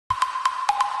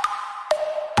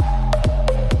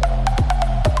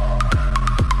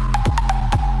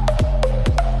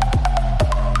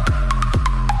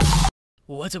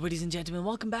What's up, ladies and gentlemen?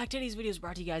 Welcome back. Today's video is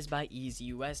brought to you guys by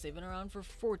EaseUS. They've been around for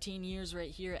 14 years right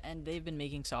here, and they've been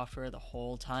making software the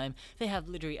whole time. They have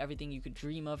literally everything you could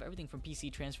dream of, everything from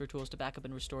PC transfer tools to backup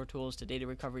and restore tools to data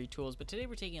recovery tools. But today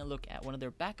we're taking a look at one of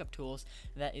their backup tools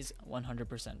that is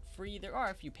 100% free. There are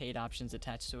a few paid options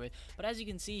attached to it, but as you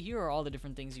can see, here are all the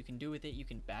different things you can do with it. You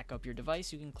can back up your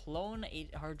device, you can clone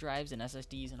 8 hard drives and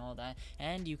SSDs and all that,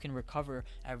 and you can recover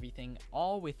everything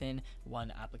all within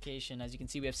one application. As you can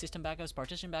see, we have system backups,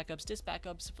 partition backups, disk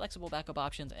backups, flexible backup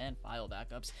options, and file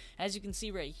backups. As you can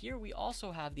see right here, we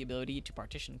also have the ability to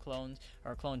partition clones,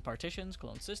 or clone partitions,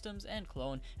 clone systems, and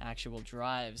clone actual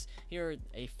drives. Here are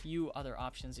a few other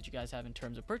options that you guys have in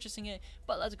terms of purchasing it,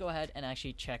 but let's go ahead and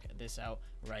actually check this out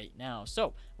right now.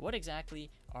 So, what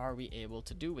exactly are we able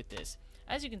to do with this?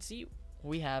 As you can see,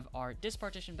 we have our disk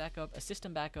partition backup, a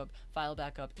system backup, file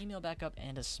backup, email backup,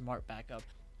 and a smart backup.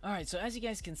 Alright, so as you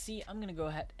guys can see, I'm going to go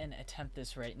ahead and attempt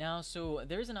this right now. So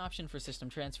there's an option for system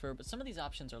transfer, but some of these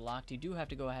options are locked. You do have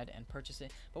to go ahead and purchase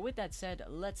it. But with that said,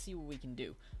 let's see what we can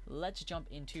do. Let's jump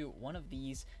into one of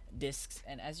these disks,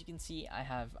 and as you can see, I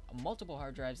have multiple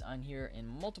hard drives on here in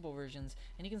multiple versions,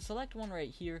 and you can select one right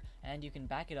here, and you can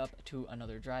back it up to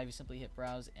another drive. You simply hit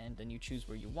browse, and then you choose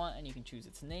where you want, and you can choose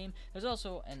its name. There's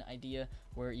also an idea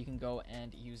where you can go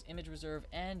and use image reserve,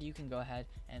 and you can go ahead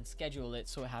and schedule it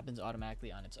so it happens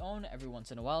automatically on its own every once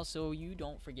in a while, so you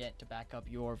don't forget to back up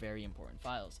your very important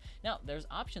files. Now, there's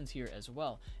options here as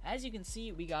well. As you can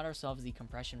see, we got ourselves the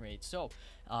compression rate. So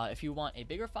if you want a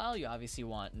bigger file, you obviously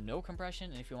want no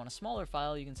compression, and if you want a smaller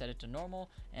file, you can set it to normal,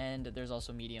 and there's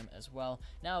also medium as well.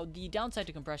 Now, the downside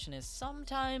to compression is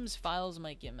sometimes files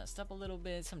might get messed up a little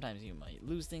bit, sometimes you might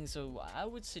lose things, so I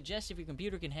would suggest if your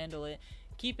computer can handle it,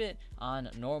 keep it on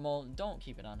normal, don't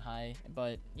keep it on high,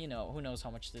 but you know, who knows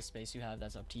how much disk space you have,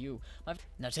 that's up to you.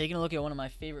 Now, taking a look at one of my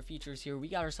favorite features here, we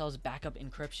got ourselves backup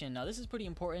encryption. Now, this is pretty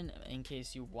important in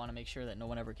case you want to make sure that no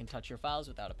one ever can touch your files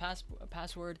without a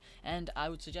password, and I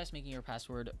would suggest making your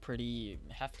password pretty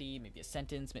hefty, maybe a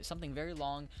sentence, maybe something very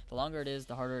long. The longer it is,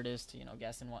 the harder it is to,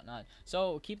 guess and whatnot.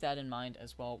 So keep that in mind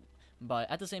as well, but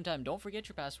at the same time, don't forget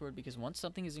your password, because once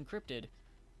something is encrypted,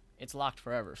 it's locked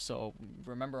forever, so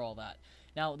remember all that.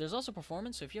 Now, there's also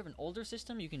performance, so if you have an older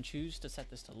system, you can choose to set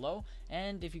this to low,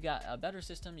 and if you got a better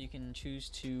system, you can choose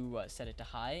to set it to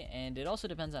high, and it also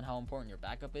depends on how important your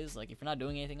backup is. Like, if you're not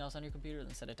doing anything else on your computer,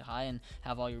 then set it to high and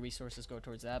have all your resources go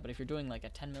towards that. But if you're doing like a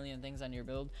 10 million things on your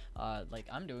build, like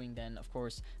I'm doing, then of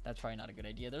course, that's probably not a good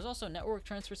idea. There's also network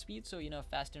transfer speed, so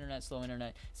fast internet, slow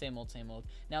internet, same old, same old.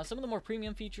 Now, some of the more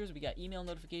premium features, we got email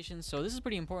notifications, so this is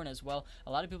pretty important as well.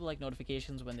 A lot of people like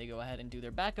notifications when they go ahead and do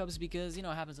their backups, because it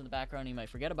happens in the background, you might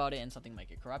forget about it and something might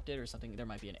get corrupted, or there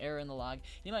might be an error in the log.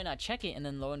 You might not check it, and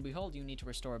then lo and behold, you need to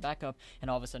restore a backup, and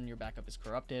all of a sudden your backup is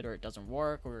corrupted, or it doesn't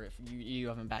work, or if you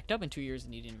haven't backed up in 2 years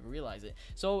and you didn't even realize it.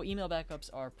 So email backups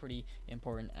are pretty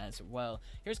important as well.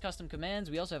 Here's custom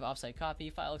commands. We also have offsite copy,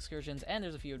 file excursions, and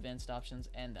there's a few advanced options,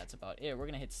 and that's about it. We're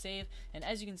gonna hit save, and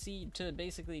as you can see, to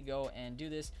basically go and do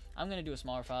this, I'm gonna do a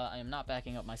smaller file. I am not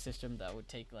backing up my system. That would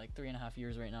take like 3.5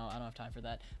 years right now. I don't have time for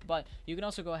that. But you can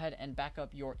also go ahead and back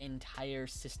up your entire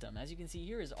system. As you can see,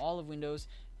 here is all of Windows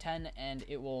 10, and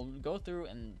it will go through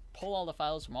and pull all the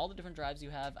files from all the different drives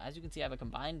you have. As you can see, I have a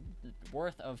combined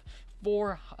worth of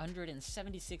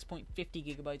 476.50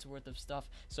 gigabytes worth of stuff,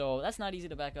 so that's not easy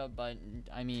to back up, but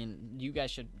I mean, you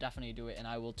guys should definitely do it, and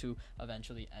I will too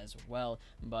eventually as well.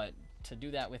 But to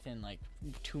do that within like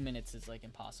 2 minutes is like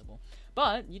impossible.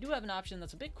 But you do have an option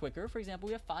that's a bit quicker. For example,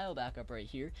 we have file backup right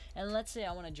here, and let's say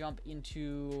I want to jump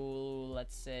into,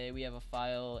 let's say we have a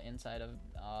file inside of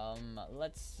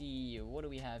let's see, what do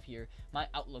we have here? My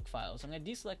Outlook file. So I'm going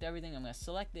to deselect everything, I'm going to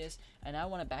select this, and I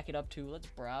want to back it up to, let's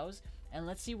browse, and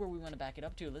let's see where we want to back it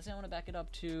up to. Let's say I want to back it up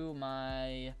to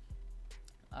my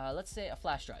let's say a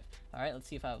flash drive. Alright, let's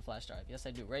see if I have a flash drive. Yes,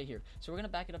 I do, right here. So we're going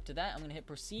to back it up to that. I'm going to hit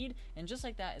proceed, and just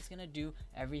like that, it's going to do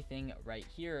everything right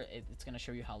here. It's going to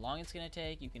show you how long it's going to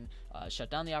take. You can shut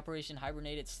down the operation,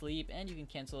 hibernate it, sleep, and you can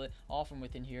cancel it all from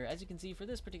within here. As you can see, for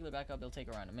this particular backup, it'll take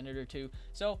around a minute or two.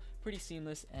 So pretty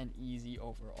seamless and easy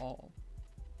overall.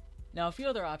 Now, a few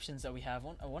other options that we have,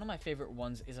 one of my favorite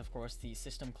ones is, of course, the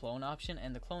system clone option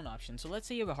and the clone option. So let's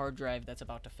say you have a hard drive that's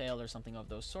about to fail or something of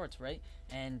those sorts, right?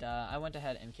 And I went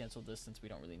ahead and canceled this since we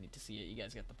don't really need to see it. You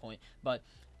guys get the point. But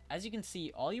as you can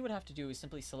see, all you would have to do is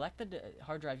simply select the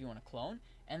hard drive you want to clone,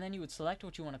 and then you would select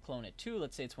what you want to clone it to.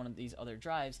 Let's say it's one of these other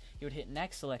drives. You would hit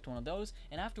next, select one of those,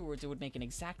 and afterwards it would make an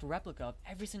exact replica of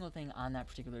every single thing on that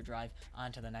particular drive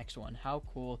onto the next one. How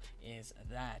cool is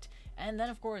that? And then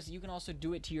of course you can also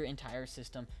do it to your entire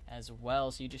system as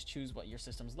well. So you just choose what your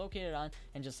system's located on,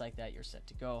 and just like that, you're set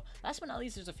to go. Last but not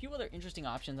least, there's a few other interesting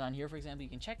options on here. For example, you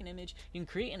can check an image, you can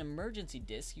create an emergency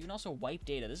disk, you can also wipe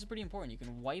data. This is pretty important. You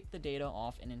can wipe the data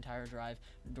off an entire drive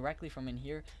directly from in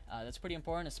here. That's pretty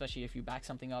important, especially if you back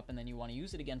something up and then you want to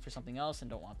use it again for something else and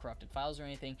don't want corrupted files or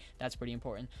anything. That's pretty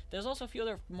important. There's also a few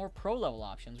other more pro level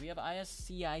options. We have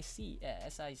SIC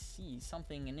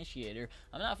something initiator.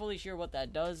 I'm not fully sure what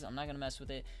that does. I'm not going to mess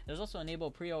with it. There's also enable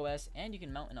pre-OS, and you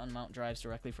can mount and unmount drives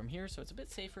directly from here, so it's a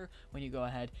bit safer when you go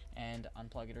ahead and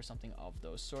unplug it or something of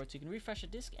those sorts. You can refresh a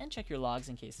disk and check your logs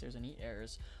in case there's any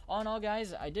errors. All in all,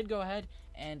 guys, I did go ahead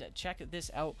and check this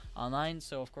out online.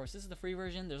 So of course this is the free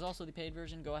version. There's also the paid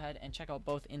version. Go ahead and check out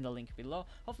both in the link below.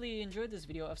 Hopefully you enjoyed this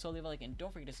video. If so, leave a like and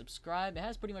don't forget to subscribe. It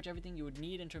has pretty much everything you would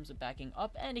need in terms of backing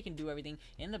up, and it can do everything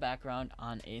in the background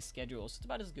on a schedule, so it's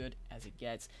about as good as it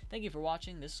gets. Thank you for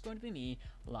watching. This is going to be me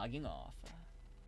logging off.